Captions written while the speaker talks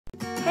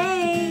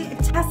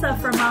Tessa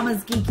from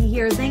MamasGeeky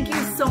here. Thank you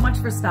so much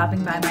for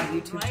stopping by my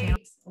YouTube channel.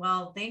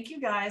 Well, thank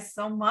you guys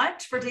so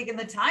much for taking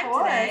the time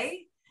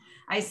today.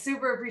 I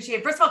super appreciate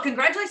it. First of all,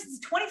 congratulations,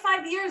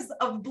 25 years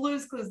of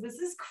Blue's Clues. This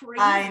is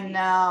crazy. I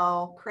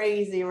know,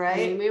 crazy,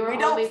 right? We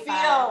don't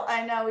feel,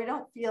 I know, we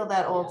don't feel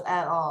that old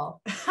at all.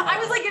 I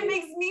was like, it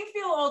makes me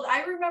feel old.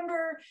 I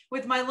remember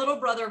with my little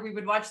brother, we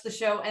would watch the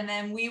show and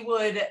then we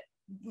would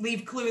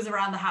leave clues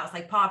around the house,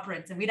 like paw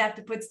prints, and we'd have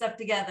to put stuff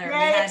together.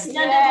 Yeah,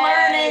 extended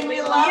learning.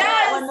 We love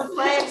it when the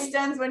play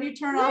extends, when you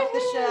turn off the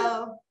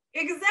show.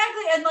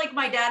 Exactly. And like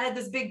my dad had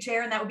this big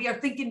chair and that would be our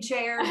thinking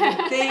chair.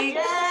 Thing,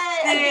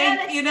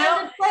 you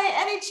know, play.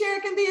 Any chair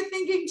can be a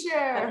thinking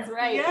chair. That's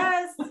right.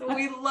 Yes,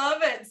 we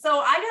love it.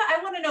 So I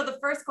want to know, the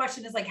first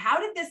question is like, how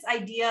did this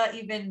idea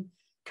even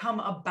come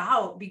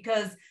about?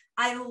 Because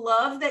I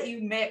love that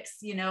you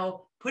mix, you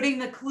know, putting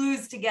the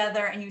clues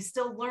together and you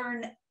still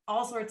learn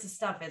all sorts of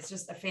stuff. It's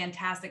just a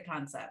fantastic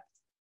concept.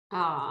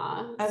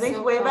 Aww, I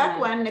think way back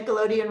when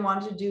Nickelodeon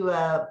wanted to do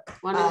a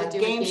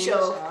game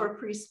show for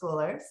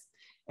preschoolers.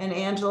 And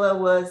Angela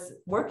was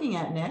working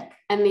at Nick.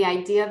 And the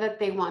idea that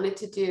they wanted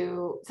to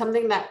do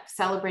something that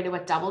celebrated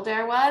what Double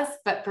Dare was,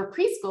 but for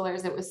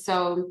preschoolers, it was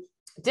so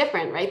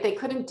different, right? They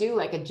couldn't do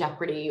like a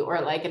Jeopardy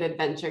or like an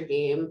adventure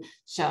game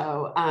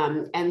show.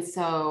 And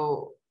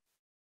so,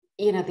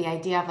 you know, the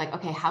idea of like,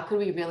 okay, how could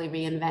we really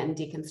reinvent and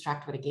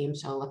deconstruct what a game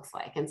show looks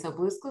like? And so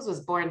Blue's Clues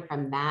was born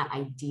from that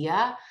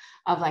idea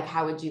of like,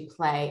 how would you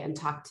play and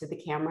talk to the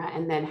camera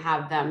and then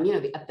have them, you know,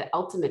 the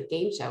ultimate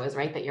game show is,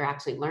 right, that you're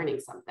actually learning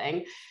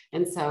something.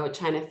 And so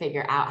trying to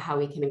figure out how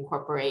we can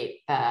incorporate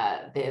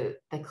the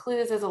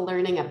clues as a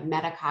learning, of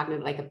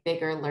metacognitive, like a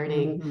bigger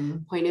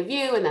learning point of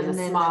view, and then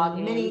the small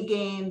mini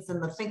games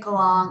and the think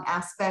along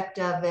aspect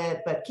of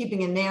it, but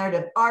keeping a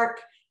narrative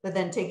arc, but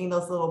then taking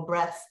those little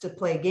breaths to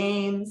play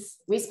games.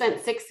 We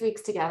spent 6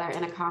 weeks together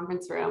in a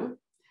conference room.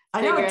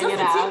 I know, it doesn't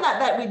seem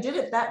that we did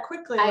it that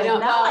quickly. I don't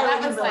know.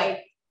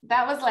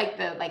 That was like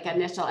the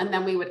initial, and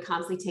then we would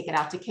constantly take it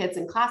out to kids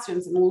in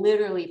classrooms and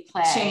literally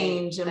play,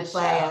 change and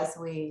play as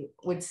we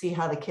would see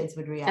how the kids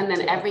would react. And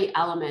then every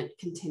element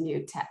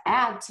continued to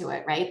add to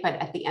it, right? But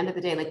at the end of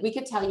the day, like we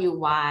could tell you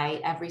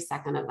why every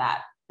second of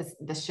that,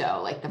 the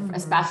show, like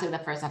especially the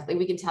first half, like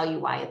we can tell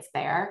you why it's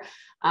there,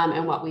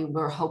 and what we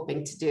were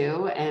hoping to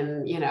do.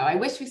 And you know, I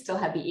wish we still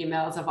had the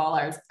emails of all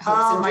our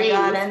hopes and dreams.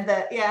 God,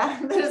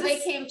 and because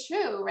they came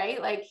true,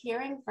 right? Like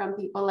hearing from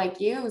people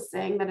like you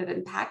saying that it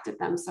impacted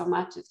them so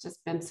much, it's just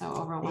been so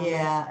overwhelming.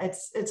 Yeah,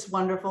 it's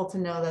wonderful to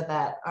know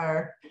that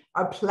our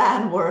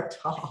plan worked.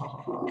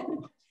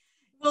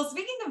 Well,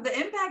 speaking of the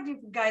impact you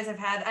guys have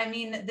had, I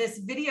mean, this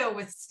video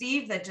with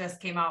Steve that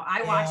just came out,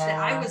 I watched it.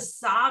 I was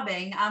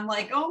sobbing. I'm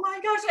like, oh my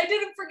gosh, I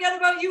didn't forget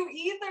about you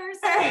either,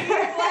 Steve.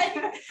 Like,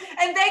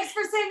 and thanks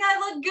for saying I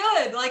look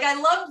good. Like, I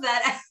love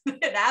that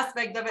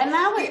aspect of it. And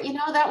that was, you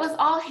know, that was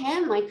all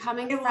him, like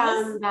coming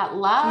from that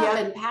love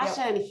and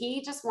passion.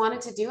 He just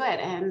wanted to do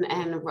it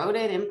and wrote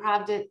it,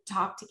 improv'd it,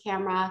 talked to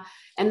camera.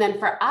 And then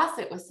for us,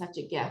 it was such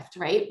a gift,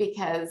 right?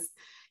 Because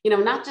you know,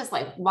 not just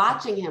like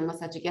watching him was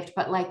such a gift,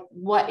 but like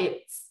what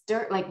it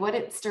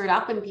stirred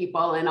up in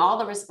people and all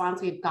the response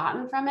we've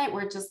gotten from it.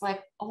 We're just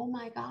like, oh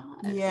my God.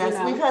 Yes, you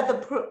know? We've had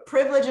the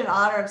privilege and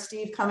honor of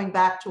Steve coming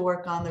back to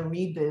work on the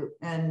reboot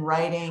and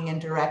writing and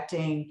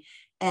directing.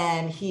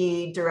 And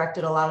he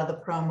directed a lot of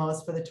the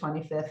promos for the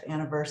 25th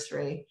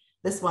anniversary.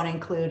 This one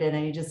included,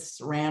 and he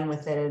just ran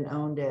with it and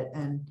owned it.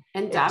 And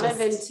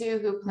Donovan too,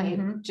 who played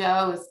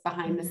Joe's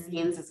behind the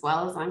scenes as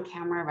well as on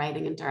camera,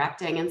 writing and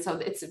directing. And so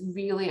it's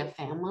really a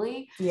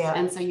family. Yeah.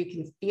 And so you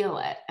can feel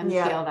it and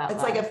feel that.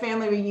 It's like a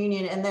family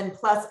reunion. And then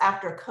plus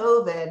after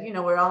COVID, you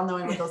know, we're all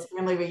knowing what those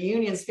family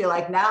reunions feel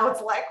like. Now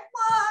it's like,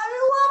 I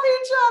love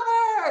each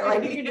other.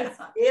 Like you can just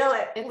feel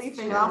it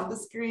leaping off the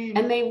screen.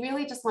 And they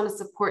really just want to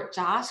support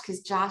Josh,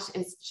 because Josh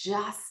is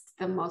just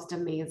the most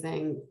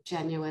amazing,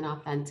 genuine,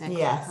 authentic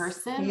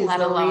person,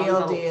 let alone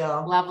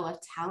the level of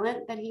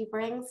talent that he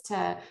brings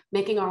to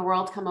making our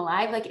world come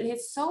alive. Like it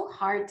is so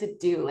hard to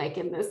do, like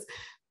in this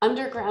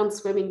underground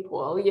swimming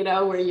pool, you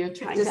know, where you're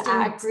trying to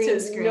act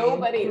to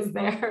nobody's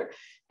there.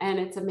 And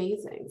it's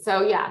amazing.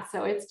 So yeah,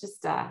 so it's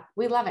just,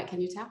 we love it.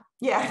 Can you tell?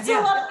 Yeah, it's a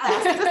love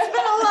fest. It's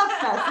been a love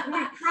fest.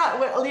 We cried.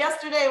 Well,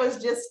 yesterday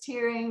was just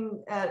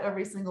tearing at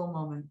every single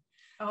moment.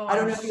 Oh, I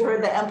don't know if you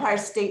heard the Empire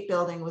State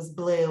Building was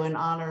blue in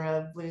honor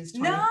of Blue's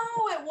 20. No,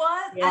 it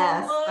was.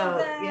 Yes. I love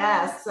that.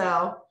 Yes.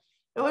 So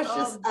it was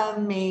just an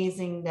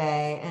amazing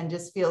day, and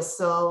just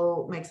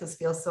makes us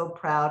feel so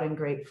proud and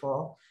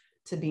grateful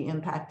to be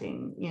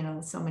impacting, you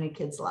know, so many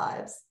kids'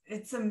 lives.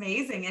 It's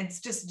amazing. It's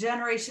just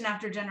generation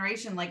after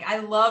generation. Like, I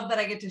love that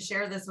I get to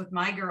share this with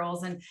my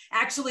girls. And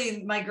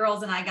actually my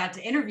girls and I got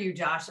to interview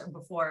Josh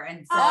before.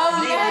 And so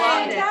they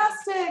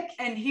loved it.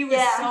 And he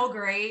was so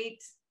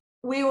great.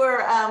 We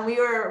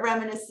were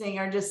reminiscing,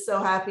 or just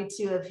so happy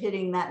to have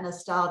hitting that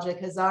nostalgia,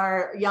 because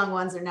our young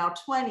ones are now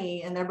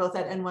 20 and they're both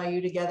at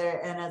NYU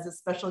together. And as a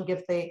special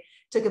gift, they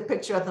took a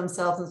picture of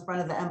themselves in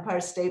front of the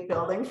Empire State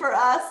Building for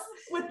us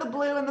with the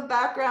blue in the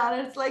background.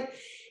 And it's like,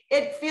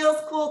 it feels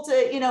cool to,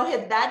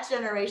 hit that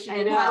generation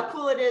and how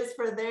cool it is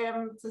for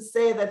them to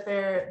say that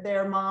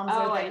their moms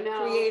are the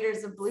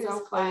creators of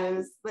Blue's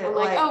Clues. I'm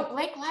like, oh,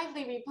 Blake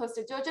Lively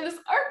reposted Georgia, and it's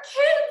our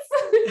kids.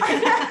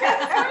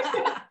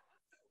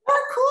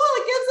 We're cool.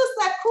 It gives us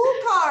that cool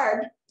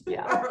card.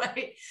 Yeah.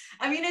 Right.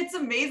 I mean, it's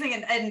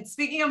amazing. And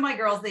speaking of my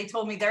girls, they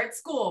told me they're at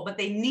school, but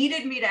they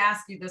needed me to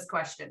ask you this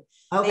question.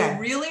 Okay. They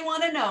really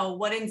want to know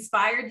what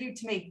inspired you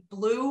to make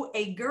blue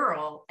a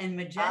girl and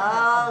magenta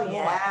a boy.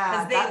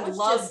 Because they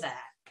love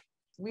that.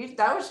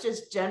 That was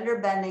just gender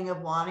bending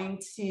of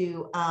wanting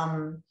to,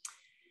 girl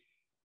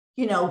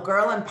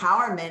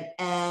empowerment.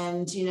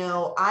 And,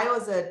 I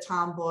was a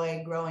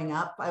tomboy growing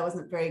up. I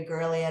wasn't very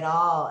girly at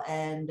all.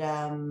 And,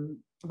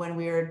 when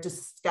we were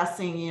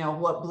discussing,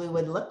 what blue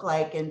would look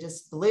like and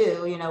just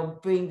blue,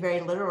 being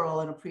very literal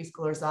in a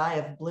preschooler's eye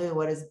of blue,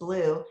 what is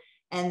blue?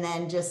 And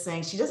then just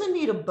saying, she doesn't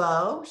need a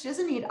bow. She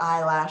doesn't need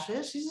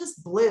eyelashes. She's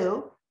just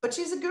blue, but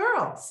she's a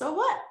girl. So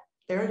what?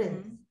 There it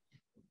is.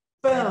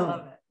 Boom. I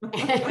love it.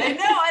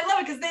 I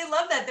love it because they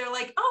love that. They're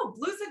like, oh,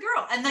 blue's a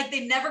girl. And like,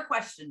 they never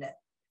questioned it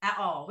at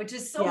all, which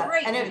is so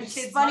great. And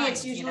it's funny.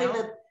 It's usually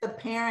the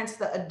parents,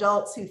 the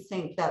adults who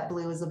think that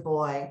blue is a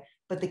boy,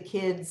 but the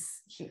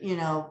kids,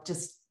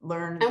 just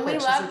learn. And we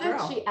love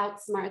that she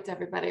outsmarts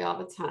everybody all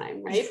the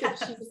time, right? Yes. That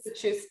she's the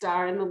true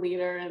star and the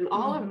leader and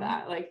all of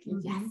that. Like,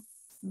 yes.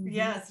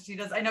 Yes, she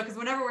does. I know, because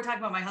whenever we're talking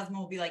about, my husband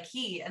will be like,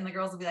 he, and the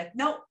girls will be like,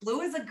 no,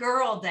 blue is a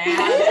girl, Dad.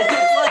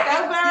 It's like,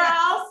 go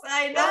girls.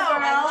 I know.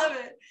 I love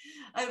it.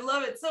 I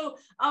love it. So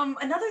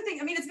another thing,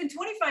 I mean, it's been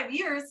 25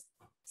 years.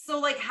 So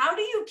like, how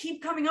do you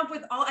keep coming up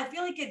with I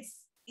feel like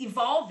it's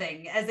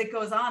evolving as it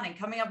goes on and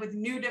coming up with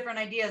new different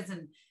ideas.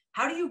 And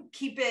how do you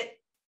keep it,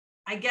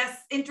 I guess,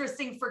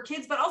 interesting for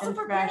kids, but also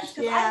for parents?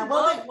 Because I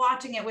love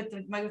watching it with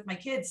my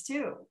kids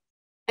too.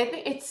 I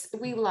think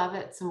we love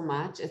it so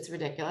much. It's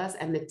ridiculous.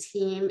 And the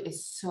team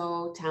is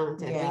so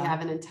talented. Yeah. We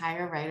have an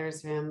entire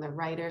writer's room. The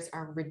writers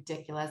are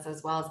ridiculous,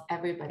 as well as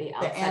everybody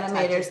else. The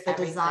animators, the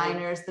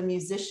designers, the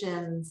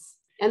musicians.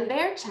 And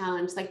they're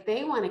challenged, like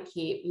they want to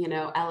keep,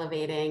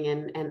 elevating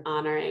and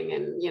honoring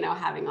and,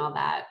 having all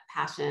that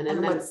passion.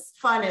 And what's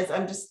fun is,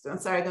 I'm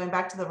sorry, going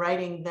back to the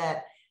writing,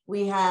 that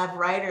we have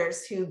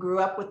writers who grew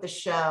up with the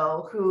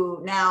show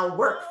who now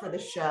work for the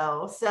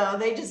show. So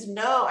they just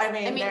know, I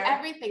mean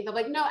everything. They're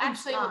like, no,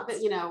 actually,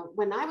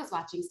 when I was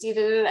watching Steve,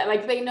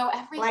 like they know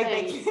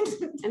everything,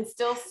 and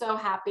still so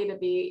happy to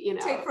be,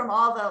 take from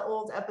all the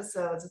old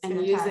episodes. It's and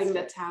fantastic. Using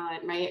the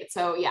talent, right?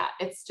 So yeah,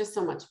 it's just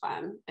so much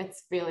fun.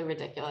 It's really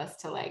ridiculous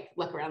to like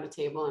look around the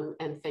table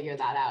and figure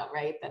that out,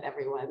 right? That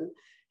everyone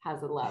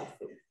has a love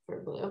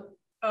for blue.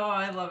 Oh,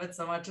 I love it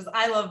so much.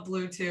 I love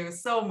blue too,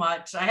 so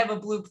much. I have a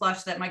blue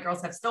plush that my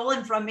girls have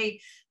stolen from me,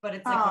 but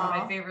it's like one of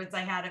my favorites. I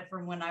had it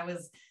from when I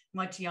was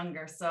much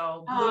younger.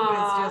 So blue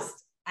is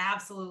just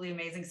absolutely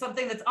amazing.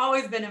 Something that's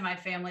always been in my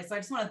family. So I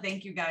just want to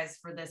thank you guys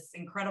for this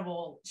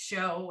incredible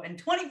show and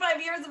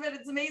 25 years of it.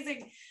 It's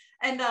amazing.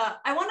 And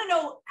I want to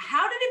know,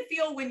 how did it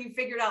feel when you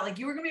figured out like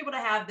you were going to be able to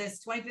have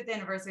this 25th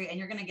anniversary and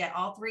you're going to get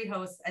all 3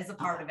 hosts as a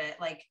part of it?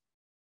 Like,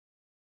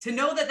 to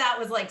know that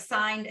was like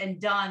signed and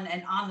done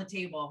and on the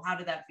table, how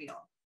did that feel?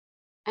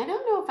 I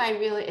don't know if I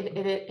really,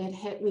 it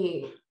hit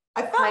me.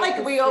 I felt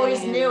like we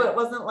always knew. It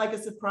wasn't like a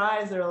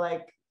surprise or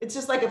like, it's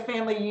just like a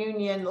family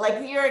union.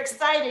 Like you're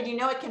excited,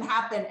 it can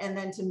happen. And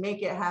then to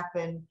make it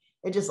happen,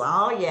 it just,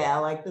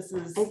 like this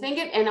is. I think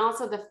and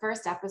also the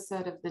first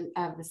episode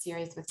of the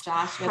series with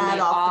Josh, when they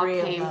all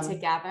came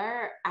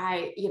together,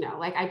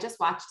 I just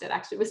watched it,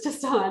 actually, it was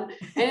just on.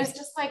 And it's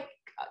just like,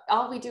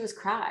 all we do is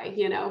cry,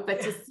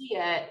 but to see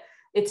it,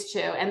 it's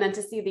true. And then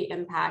to see the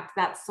impact,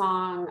 that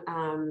song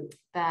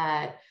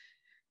about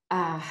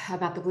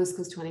the Blue's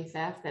Clues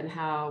 25th and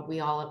how we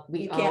owe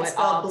it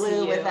all blue to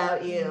you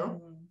without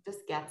you.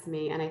 Just gets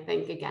me. And I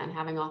think, again,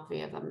 having all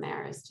 3 of them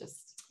there is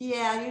just.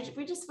 Yeah,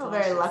 we just feel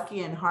very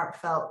lucky and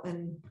heartfelt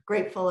and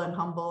grateful and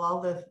humble,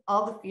 all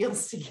the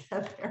feels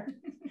together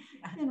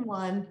in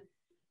one.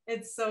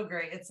 It's so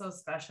great. It's so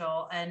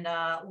special. And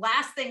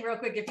last thing real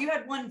quick, if you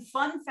had one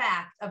fun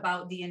fact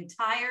about the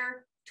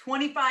entire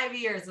 25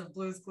 years of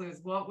Blue's Clues,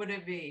 what would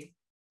it be?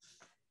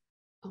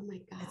 Oh my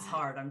God. It's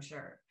hard, I'm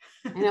sure.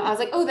 I know. I was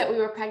like, that we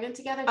were pregnant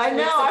together. I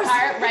know.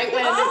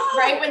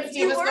 Right when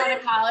Steve was going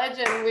to college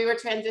and we were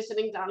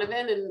transitioning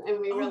Donovan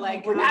and we were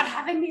like, we're not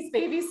having these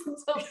babies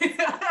until.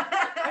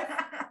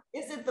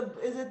 Is it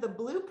the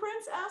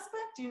blueprints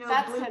aspect?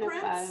 That's blueprints?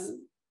 Kind of fun.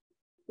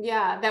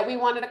 Yeah, that we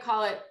wanted to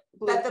call it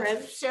Blueprints.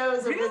 That the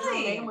show's original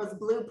name was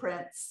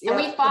Blueprints. And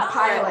we fought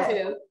for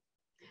it too.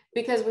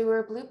 Because we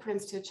were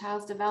blueprints to a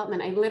child's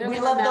development. I literally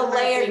love the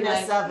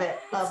layeredness of it.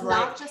 It's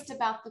not just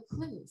about the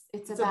clues.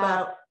 It's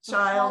about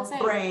child's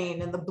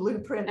brain and the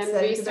blueprints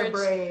into their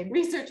brain.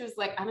 Researchers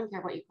like, I don't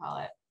care what you call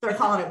it. They're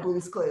calling it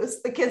Blue's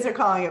Clues. The kids are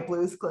calling it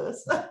Blue's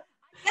Clues.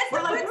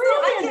 We're like,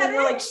 really? And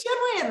we're like, should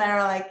we? And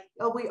they're like,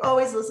 we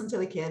always listen to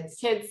the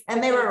kids.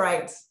 And they were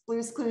right.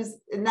 Blue's Clues.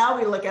 And now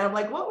we look at them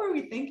like, what were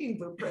we thinking,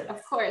 Blueprint?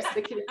 Of course,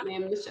 the kids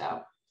named the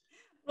show.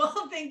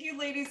 Well, thank you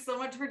ladies so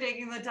much for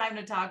taking the time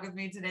to talk with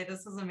me today.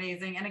 This was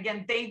amazing. And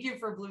again, thank you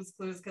for Blue's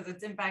Clues because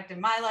it's impacted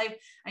my life.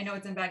 I know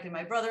it's impacted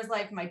my brother's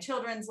life, my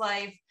children's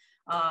life.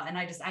 And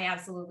I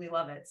absolutely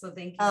love it. So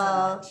thank you so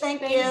much.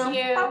 Thank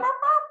you.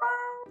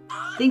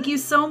 Thank you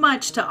so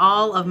much to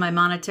all of my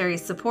monetary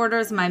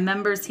supporters, my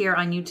members here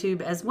on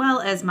YouTube, as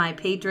well as my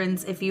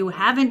patrons. If you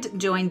haven't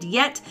joined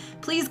yet,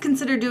 please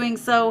consider doing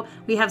so.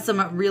 We have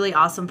some really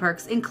awesome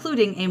perks,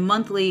 including a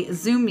monthly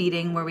Zoom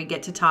meeting where we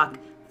get to talk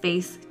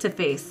face to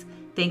face.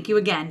 Thank you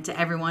again to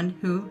everyone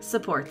who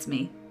supports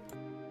me.